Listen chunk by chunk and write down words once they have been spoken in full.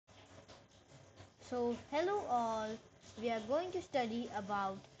So, hello all. We are going to study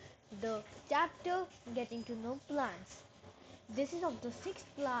about the chapter Getting to Know Plants. This is of the 6th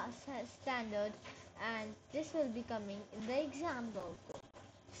class standard and this will be coming in the exam also.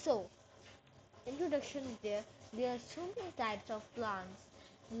 So, introduction is there. There are so many types of plants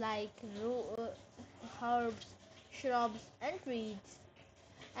like herbs, shrubs and trees,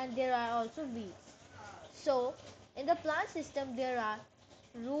 and there are also weeds. So, in the plant system, there are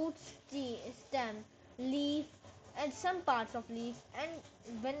roots, stem, leaf, and some parts of leaf, and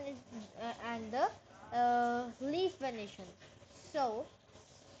and the leaf venation. So,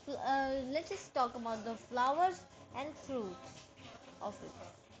 let's just talk about the flowers and fruits of it,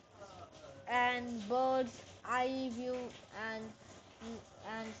 and birds, eye view,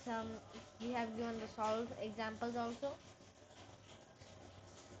 and some. We have given the solve examples also.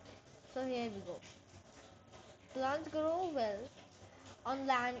 So here we go. Plants grow well on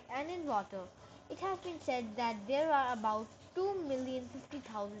land and in water. It has been said that there are about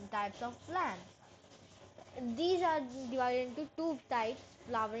 2,050,000 types of plants. These are divided into two types,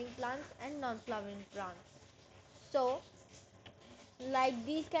 flowering plants and non-flowering plants. So, like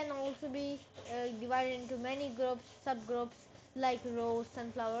these can also be divided into many groups, subgroups like rose,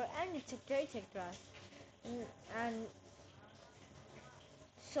 sunflower, and etc. etc. And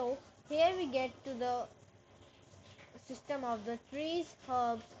so, here we get to the system of the trees,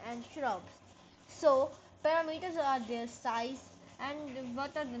 herbs, and shrubs. So, parameters are their size and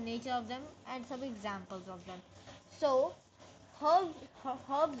what are the nature of them and some examples of them. So, herbs,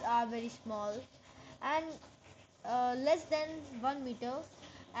 herbs are very small and less than 1 meter,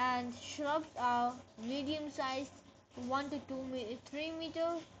 and shrubs are medium sized, 1 to 3 meter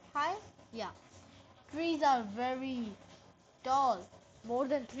high. Yeah, trees are very tall, more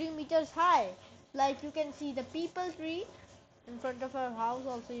than 3 meters high. Like you can see the peepal tree in front of our house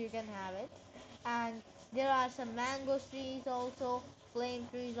also you can have it, and there are some mango trees also, flame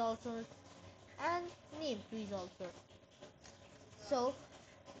trees also, and neem trees also. So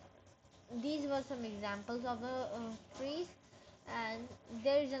these were some examples of the trees, and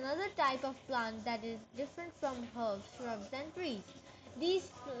there is another type of plant that is different from herbs, shrubs, and trees. These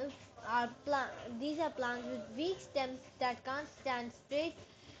these are plants with weak stems that can't stand straight.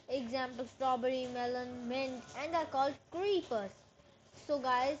 Example: strawberry, melon, mint, and are called creepers. So,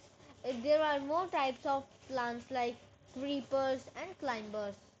 guys, there are more types of plants like creepers and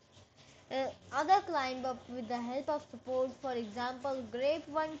climbers. Other climb up with the help of support, for example, grape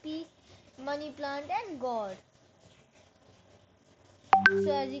one pea, money plant, and gourd.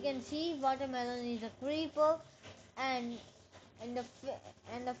 So, as you can see, watermelon is a creeper, and in the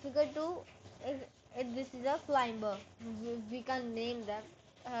figure two, this is a climber. We can name them.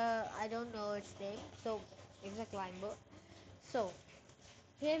 I don't know its name, so it's a climber. So,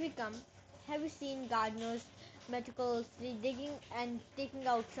 here we come. Have you seen gardeners meticulously digging and taking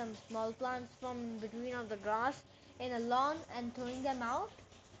out some small plants from between of the grass in a lawn and throwing them out?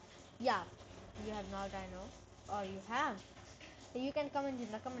 Yeah, you have not, I know, or you have. You can comment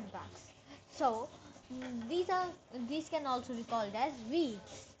in the comment box. So these can also be called as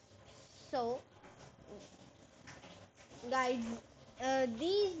weeds. So, guys,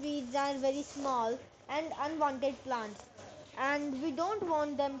 these weeds are very small and unwanted plants, and we don't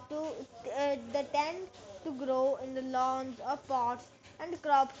want them to they tend to grow in the lawns or pots and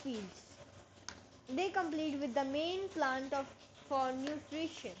crop fields. They compete with the main plant of for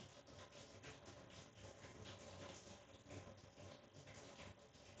nutrition.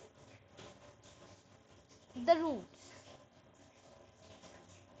 The roots.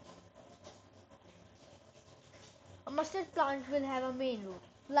 A mustard plant will have a main root.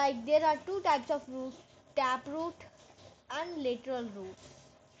 Like there are two types of roots, taproot and lateral roots.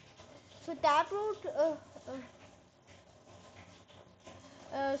 So taproot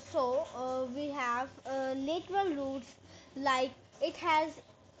we have lateral roots, like it has,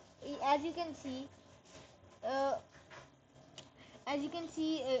 as you can see, uh,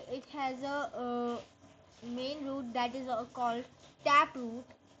 it has a main root that is called taproot.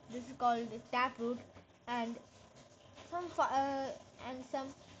 This is called taproot, and some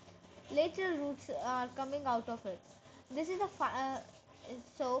lateral roots are coming out of it. This is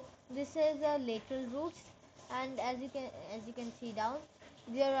so this is a lateral roots, and as you can see down,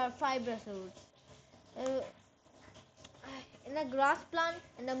 there are fibrous roots. Uh, in a grass plant,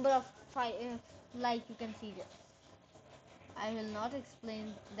 a number of like you can see this. I will not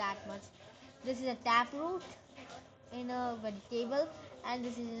explain that much. This is a taproot in a vegetable, and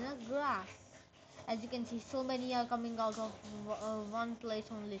this is in a grass. As you can see, so many are coming out of one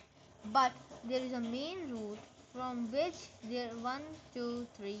place only, but there is a main root from which there one, two,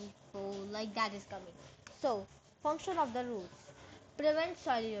 three, four, like that is coming. So, function of the roots prevent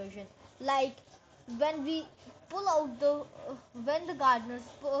soil erosion. Like when we pull out the when the gardeners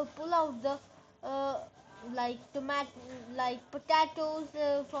pull out the uh, like tomato like potatoes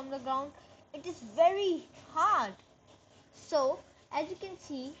from the ground, it is very hard. So, as you can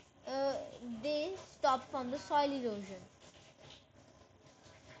see, uh, they stop from the soil erosion.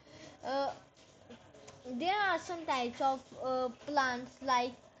 Uh, there are some types of plants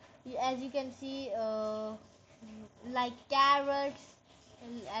like as you can see like carrots,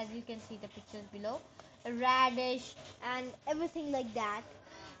 as you can see the pictures below, radish and everything like that.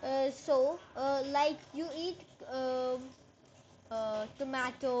 Like you eat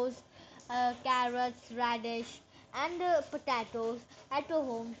tomatoes, carrots, radish, and potatoes at your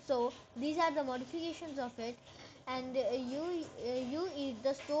home. So these are the modifications of it, and you eat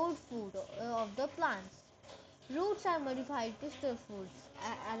the stored food of the plants. Roots are modified to store foods.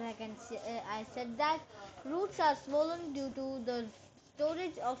 As I said that roots are swollen due to the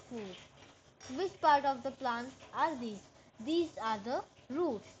storage of food. Which part of the plants are these? These are the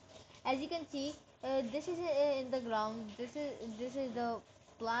roots. As you can see, this is in the ground. This is the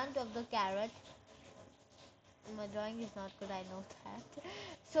plant of the carrot. My drawing is not good, I know that.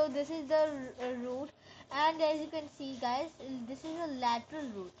 So this is the root, and as you can see, guys, this is a lateral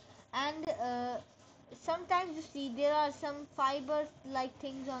root, and sometimes you see there are some fiber like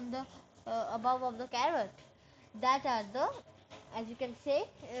things on the above of the carrot. That are the, as you can say,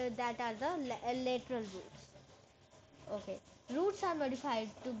 that are the lateral roots. Okay. Roots are modified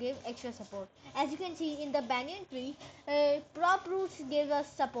to give extra support. As you can see in the banyan tree, prop roots give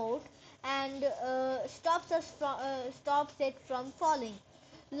us support and stops it from falling.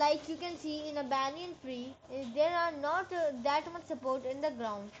 Like you can see in a banyan tree, there are not that much support in the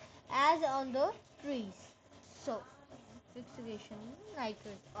ground as on the trees. So, fixation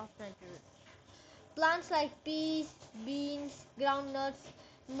of nitrogen. Plants like peas, beans, groundnuts,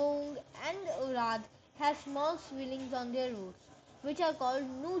 moong, and urad have small swellings on their roots, which are called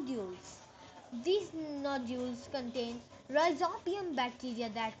nodules. These nodules contain rhizobium bacteria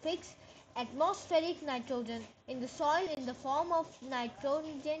that fix atmospheric nitrogen in the soil in the form of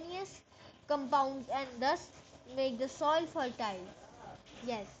nitrogenous compounds and thus make the soil fertile.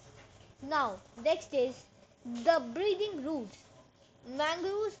 Yes. Now, next is the breathing roots.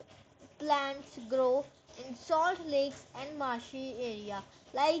 Mangroves plants grow in salt lakes and marshy area.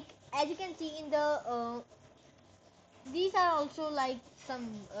 Like as you can see in the these are also like some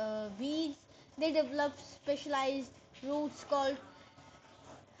weeds. They develop specialized roots called,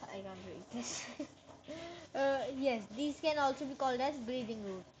 I can't read this. Yes, these can also be called as breathing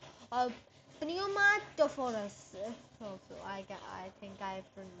roots. Uh, Pneumatophorus. I think I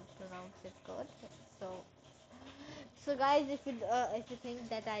pronounced it good. So guys, if you think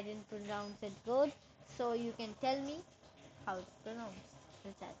that I didn't pronounce it good, so you can tell me how it's pronounced.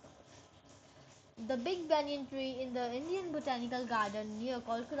 Is that the big banyan tree in the Indian Botanical Garden near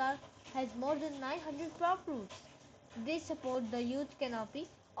Kolkata has more than 900 prop roots. They support the huge canopy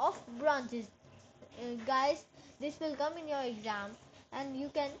of branches. Guys, this will come in your exam, and you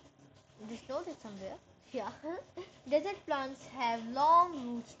can just note it somewhere. Yeah. Desert plants have long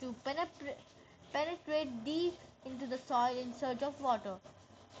roots to penetrate deep into the soil in search of water.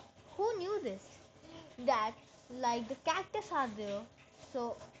 Who knew this? That like the cactus are there.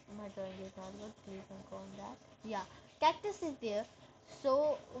 So my drawing is not good. Please don't go on that. Yeah, cactus is there.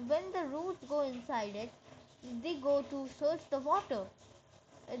 So when the roots go inside it, they go to search the water,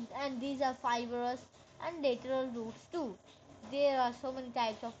 and these are fibrous and lateral roots too. There are so many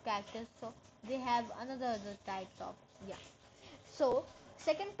types of cactus, so they have another other types of, yeah. So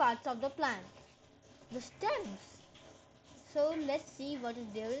second parts of the plant, the stems. So let's see what is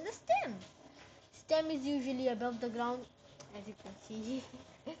there in the stem. Stem is usually above the ground, as you can see.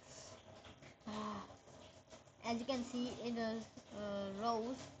 As you can see in the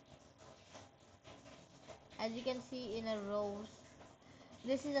rows, as you can see in a rows,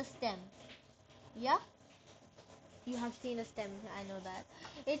 this is a stem. Yeah, you have seen a stem. I know that.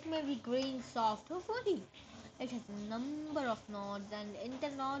 It may be green, soft, or woody. It has a number of nodes and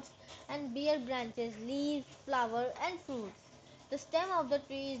internodes and bare branches, leaves, flower, and fruits. The stem of the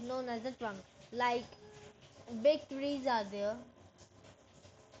tree is known as the trunk. Like big trees are there.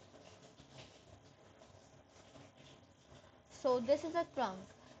 So this is a trunk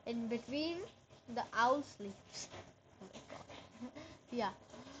in between the owl sleeps. Oh my god. Yeah.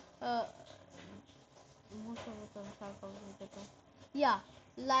 Uh, most of the trunks are probably the trunk. Yeah.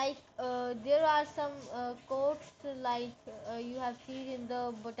 Like there are some quotes like you have seen in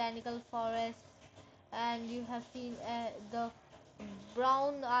the botanical forest. and you have seen the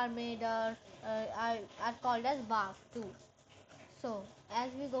brown are made are called as bark too. So as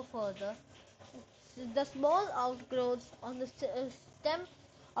we go further, the small outgrowths on the stem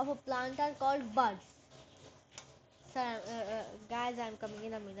of a plant are called buds. Sir, guys, I'm coming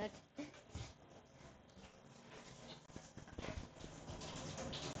in a minute.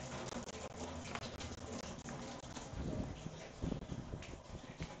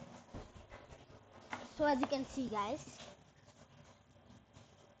 So as you can see, guys,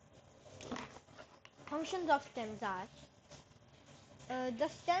 functions of stems are the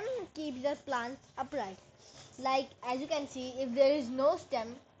stem keeps the plants upright. Like as you can see, if there is no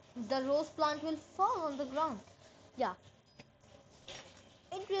stem, the rose plant will fall on the ground. Yeah,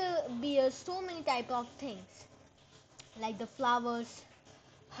 it will bear so many type of things like the flowers,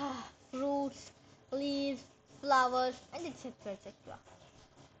 fruits, leaves, flowers, and etc. etc.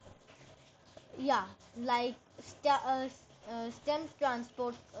 Yeah, like stems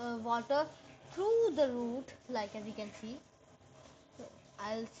transport water through the root, like as you can see.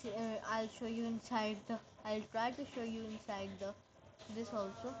 I'll show you inside the. I'll try to show you inside the this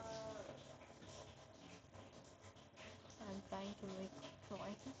also. I'm trying to make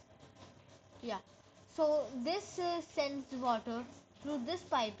choices. Yeah. So this sends water through this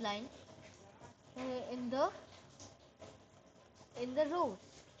pipeline uh, in the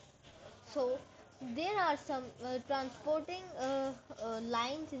roots. So there are some transporting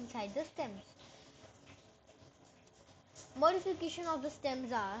lines inside the stems. Modification of the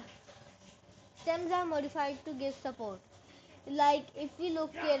stems are modified to give support. Like if we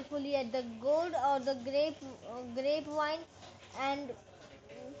look carefully at the gourd or the grapevine and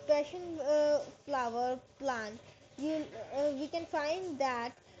passion flower plant, we can find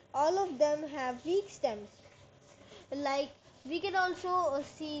that all of them have weak stems. Like we can also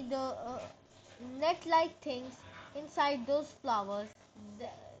see the net-like things inside those flowers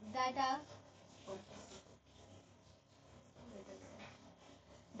th- that are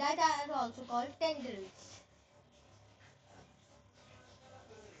also called tendrils.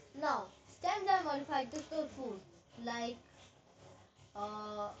 Now, stems are modified to store food, like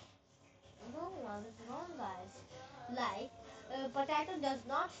no, it's wrong, guys. Like potato does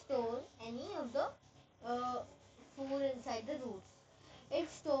not store any of the uh, food inside the roots. It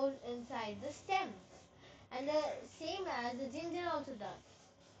stores inside the stems, and the same as the ginger also does.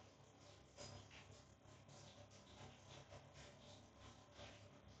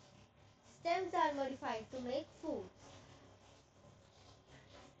 Stems are modified to make food.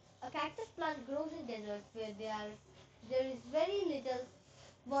 A cactus plant grows in deserts where there is very little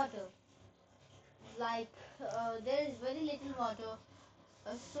water. Like there is very little water,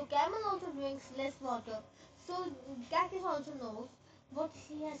 so camel also drinks less water. So cactus also knows what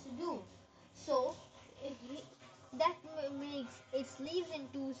he has to do. So he, that makes its leaves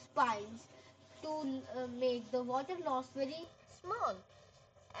into spines to make the water loss very small,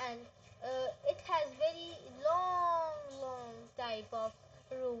 and it has very long type of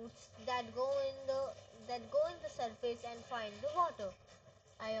roots that go in the surface and find the water.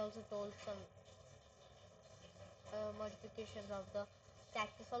 I also told some modifications of the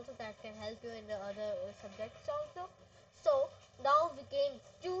cactus also that can help you in the other subjects also. So now we came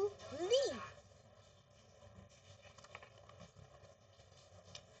to leaf.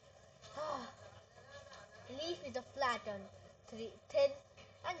 Leaf is a flattened, thin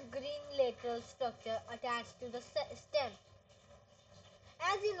and green lateral structure attached to the stem.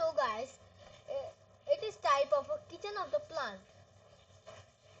 As you know, guys, it is type of a kitchen of the plant.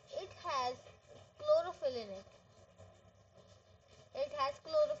 It has chlorophyll in it. It has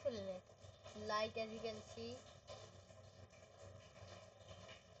chlorophyll in it. Like as you can see,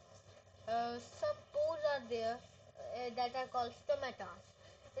 some pores are there that are called stomata.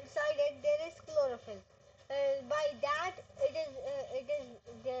 Inside it there is chlorophyll. By that it is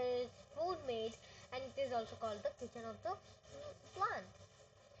there is food made, and it is also called the kitchen of the plant.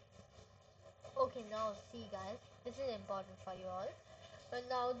 Okay, now see, guys, this is important for you all.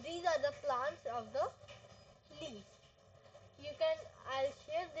 Now these are the plants of the leaf. You can I'll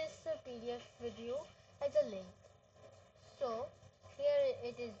share this PDF with you as a link. So here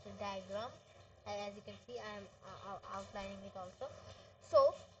it is the diagram. As you can see, I am outlining it also.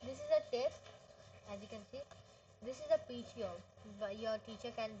 So this is a tip. As you can see, this is a petiole. Your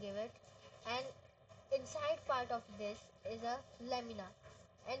teacher can give it, and inside part of this is a lamina,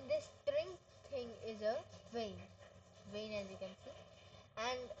 and this string thing is a vein. Vein, as you can see,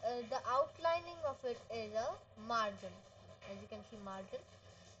 and the outlining of it is a margin. As you can see, margin,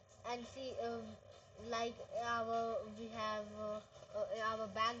 and see like our we have our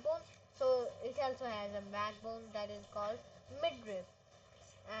backbone. So it also has a backbone that is called midrib.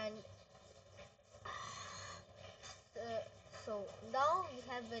 And uh, so now we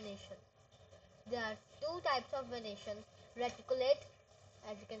have venation. There are two types of venation: reticulate,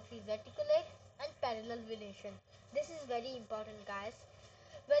 as you can see, reticulate, and parallel venation. This is very important, guys.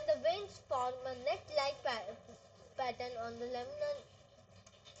 When the veins form a net-like pattern on the lamina,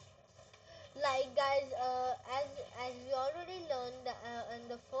 like guys, as we already learned in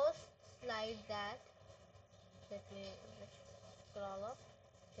the first slide that, let me just scroll up,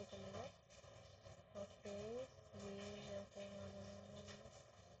 take a minute. Okay,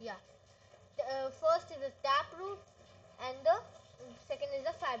 yeah. First is the tap root, and the second is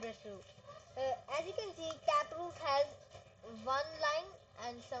the fibrous root. As you can see, tap root has one line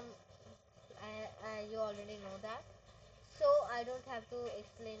and some. You already know that, so I don't have to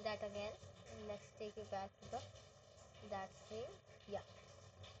explain that again. Let's take it back to the that screen. Yeah.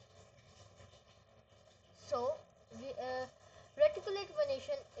 So the reticulate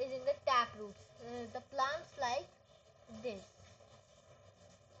venation is in the tap roots. The plants like this,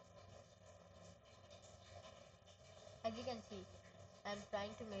 as you can see. I'm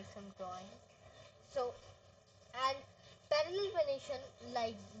trying to make some drawing. So, and parallel venation,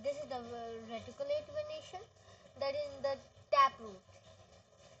 like this is the reticulate venation that is in the tap root.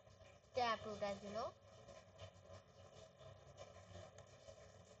 Tap root, as you know,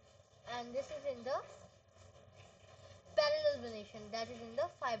 and this is in the parallel venation that is in the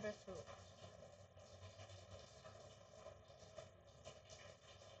fibrous root.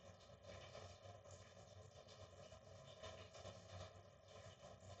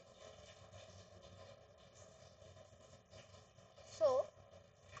 So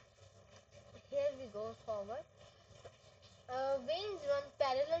here we go forward. Veins run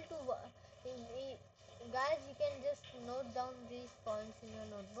parallel to guys, you can just note down these points in your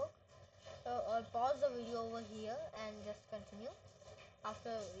notebook, or pause the video over here and just continue after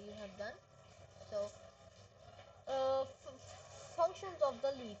you have done. So functions of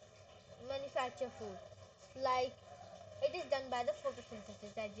the leaf: manufacture food, like it is done by the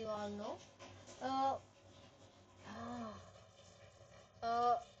photosynthesis, as you all know. uh,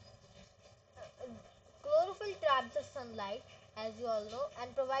 uh, Chlorophyll traps the sunlight, as you all know,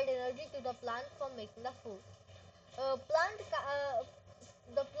 and provide energy to the plant for making the food. The plant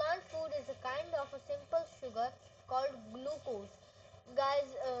food is a kind of a simple sugar called glucose. Guys,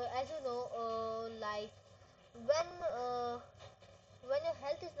 as you know, like when uh, when your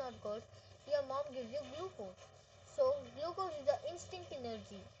health is not good, your mom gives you glucose. So glucose is the instant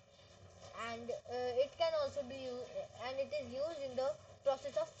energy, and it can also be used, and it is used in the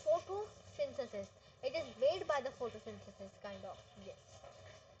process of photosynthesis. It is made by the photosynthesis, kind of. Yes.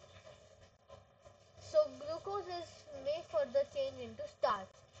 So glucose is made for the change into starch.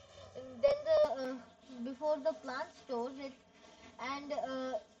 And then before the plant stores it, and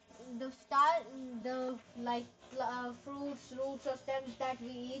the star the like fruits, roots, or stems that we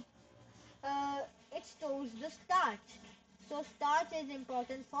eat, it stores the starch. So starch is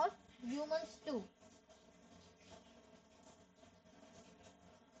important for humans too.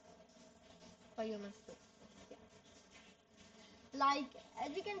 For humans too. Yeah. Like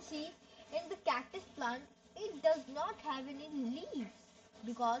as you can see in the cactus plant, it does not have any leaves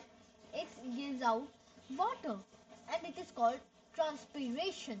because it gives out water, and it is called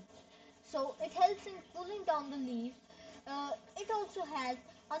transpiration. So it helps in cooling down the leaves. It also has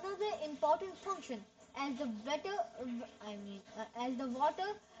another important function, as the better as the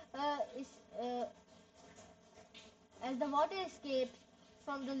water is as the water escapes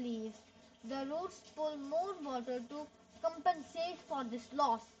from the leaves, the roots pull more water to compensate for this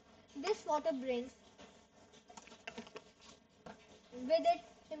loss. This water brings with it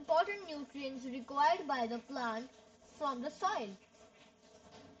important nutrients required by the plant from the soil.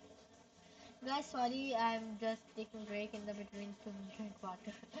 Guys, sorry, I'm just taking a break in the between to drink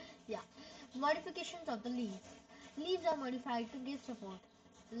water. Yeah. Modifications of the leaves. Leaves are modified to give support.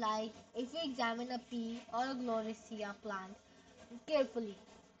 Like if we examine a pea or a Gloricea plant carefully,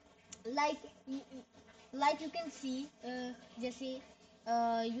 like like you can see, Jesse,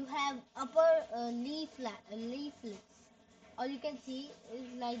 you have upper leaflets, or you can see is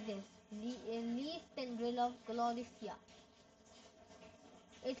like this, leaf tendril of Gloricea.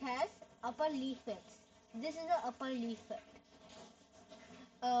 It has upper leaflets. This is the upper leaflet.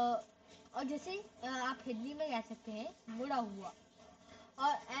 और जैसे आप हिंदी में कह सकते हैं मुड़ा हुआ,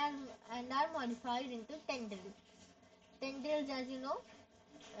 or and are modified into tendrils. Tendrils, as you know,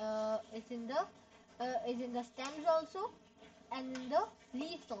 is in the stems also, and in the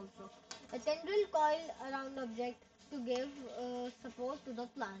leaves also. A tendril coil around object to give support to the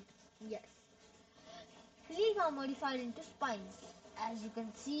plant. Yes. Leaves are modified into spines. As you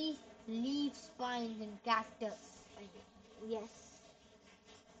can see, leaf spines in cactus. Yes.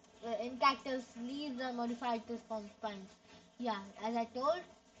 In cactus, leaves are modified to form spines. Yeah, as I told,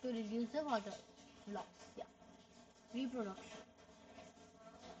 to reduce the water loss. Yeah. Reproduction.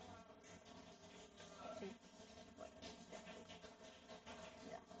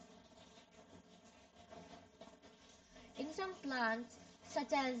 Yeah. In some plants,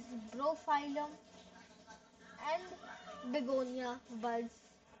 such as Brophyllum and begonia buds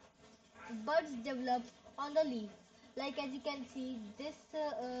develop on the leaf. Like as you can see,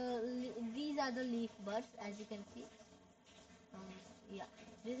 these are the leaf buds. As you can see, yeah,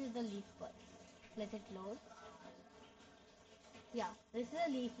 this is the leaf bud. Let it load. Yeah, this is a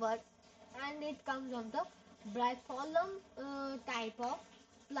leaf bud, and it comes on the Bryophyllum type of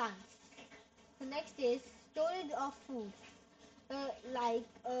plants. The next is storage of food.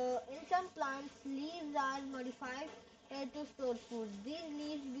 In some plants, leaves are modified to store food. These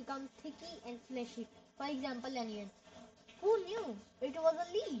leaves become thicky and fleshy. For example, onion. Who knew it was a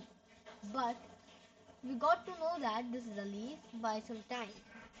leaf? But we got to know that this is a leaf by some time.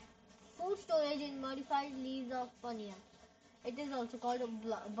 Food storage in modified leaves of onion. It is also called a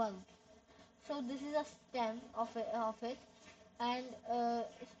bulb. So this is a stem of it, and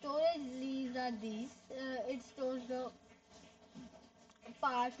storage leaves are these. It stores the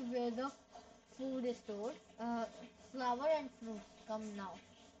part where the food is stored. Flower and fruits come now.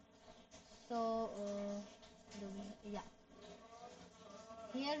 So yeah,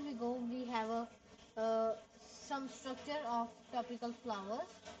 here we go. We have a some structure of tropical flowers.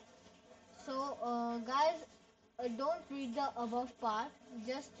 So guys, don't read the above part.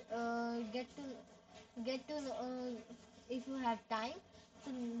 Just get to if you have time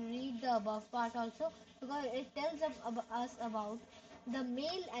to read the above part also, because it tells us about the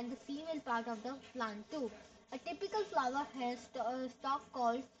male and the female part of the plant too. A typical flower has a stalk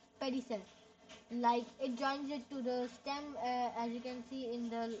called pedicel. Like it joins it to the stem, as you can see in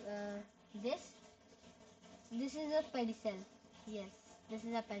the this. This is a pedicel. Yes, this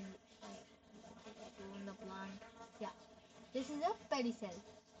is a pedicel. On the plant. Yeah, this is a pedicel.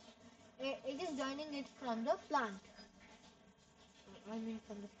 It is joining it from the plant. I mean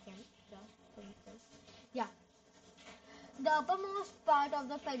from the stem. Yeah, pedicel. Yeah, the uppermost part of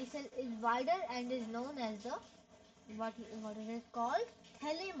the pedicel is wider and is known as the what is it called?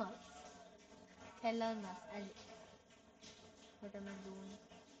 Thalamus. Thalamus. What am I doing?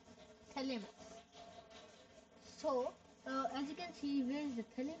 Thalamus. So, as you can see, where is the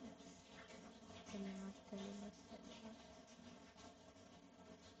thalamus? Thalamus.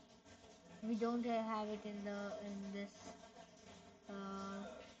 We don't have it in this uh,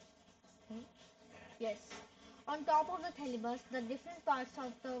 thing. Yes. On top of the thalamus, the different parts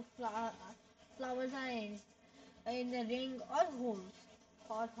of the flowers are arranged in a ring or holes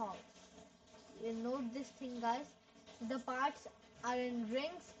or halls. You note this thing, guys. The parts are in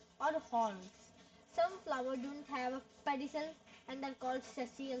rings or halls. Some flowers don't have a pedicel and are called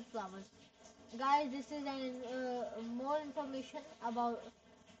sessile flowers. Guys, this is more information about.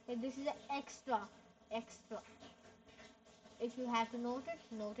 This is an extra. If you have to note it,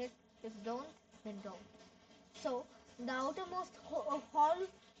 note it. If don't, then don't. So, the outermost hall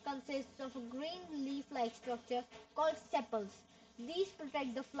consists of a green leaf-like structure called sepals. These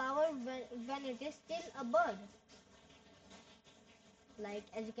protect the flower when it is still a bud. Like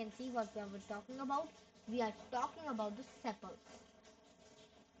as you can see what we are talking about, we are talking about the sepals.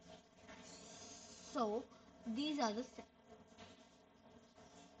 So, these are the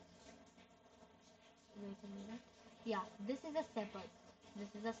wait a minute. Yeah, this is a sepal. This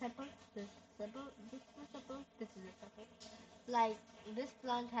is a sepal. This sepal. This is a sepal. This is a sepal. Like this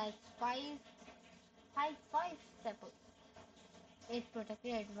plant has five sepals. It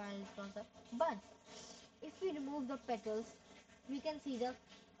protected it while it was a bud. If we remove the petals, we can see the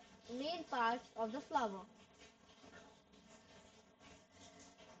main parts of the flower,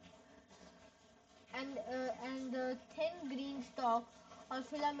 and the thin green stalk or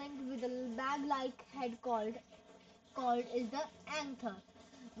filament with a bag-like head called is the anther.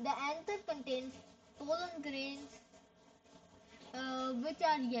 The anther contains pollen grains, which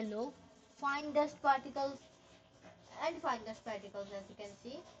are yellow, fine dust particles, as you can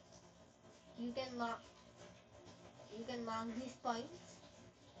see. You can mark these points.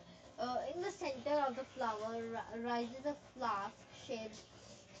 In the center of the flower rises a flask-shaped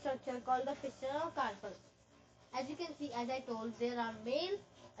structure called the pistil or carpel. As you can see, as I told, there are male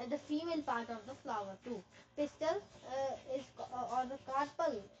and the female part of the flower too. Pistil or the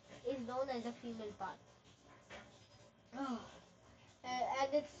carpel is known as the female part. Oh.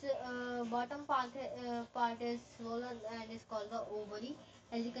 and its bottom part is swollen and is called the ovary.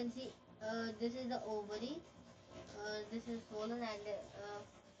 As you can see, this is the ovary. This is swollen and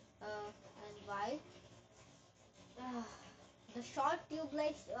wide. Uh, the short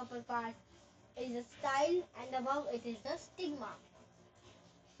tube-like upper part is a style, and above it is the stigma.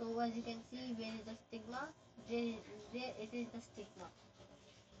 So as you can see, where is the stigma? There it is the stigma.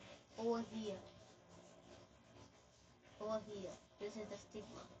 Over here. Over here. This is the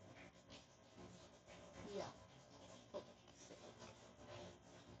stigma. Yeah. Oh,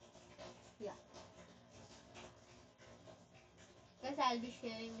 yeah. Guys, I'll be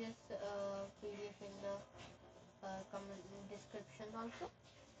sharing this PDF in the comment description also.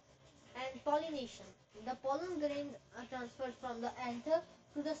 And pollination. The pollen grains are transferred from the anther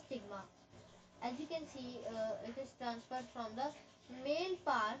to the stigma. As you can see, it is transferred from the male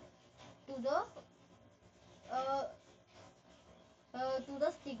part to uh,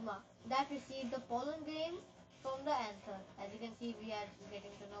 the stigma that receive the pollen grain from the anther. As you can see, we are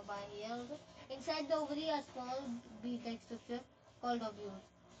getting to know by here also. Inside the ovary are small bead-like structure called ovules.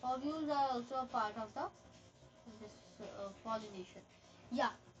 Ovules are also a part of this pollination. Yeah,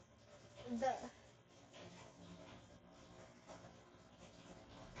 the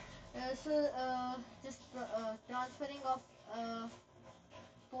just transferring of uh,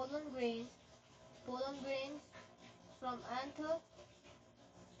 pollen grains, pollen grains from anther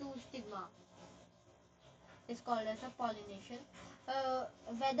to stigma is called as a pollination,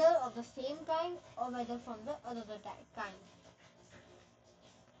 whether of the same kind or whether from the other kind.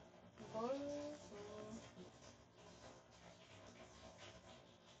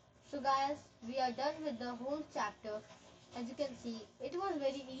 So guys, we are done with the whole chapter. As you can see, it was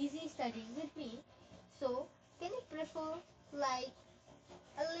very easy studying with me. So can you prefer like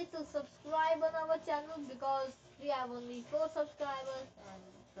a little subscribe on our channel, because we have only 4 subscribers and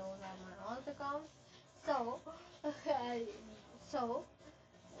those are my alt accounts. So so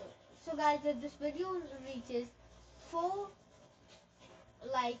so guys, if this video reaches 4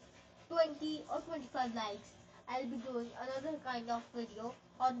 like 20 or 25 likes, I'll be doing another kind of video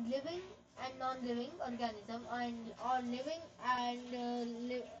on living and non-living organism, and on living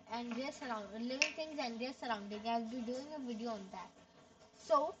and their surrounding, living things and their surrounding. I'll be doing a video on that.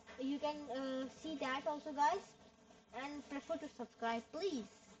 So you can see that also, guys, and prefer to subscribe, please,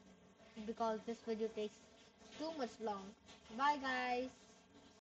 because this video takes too much long. Bye, guys.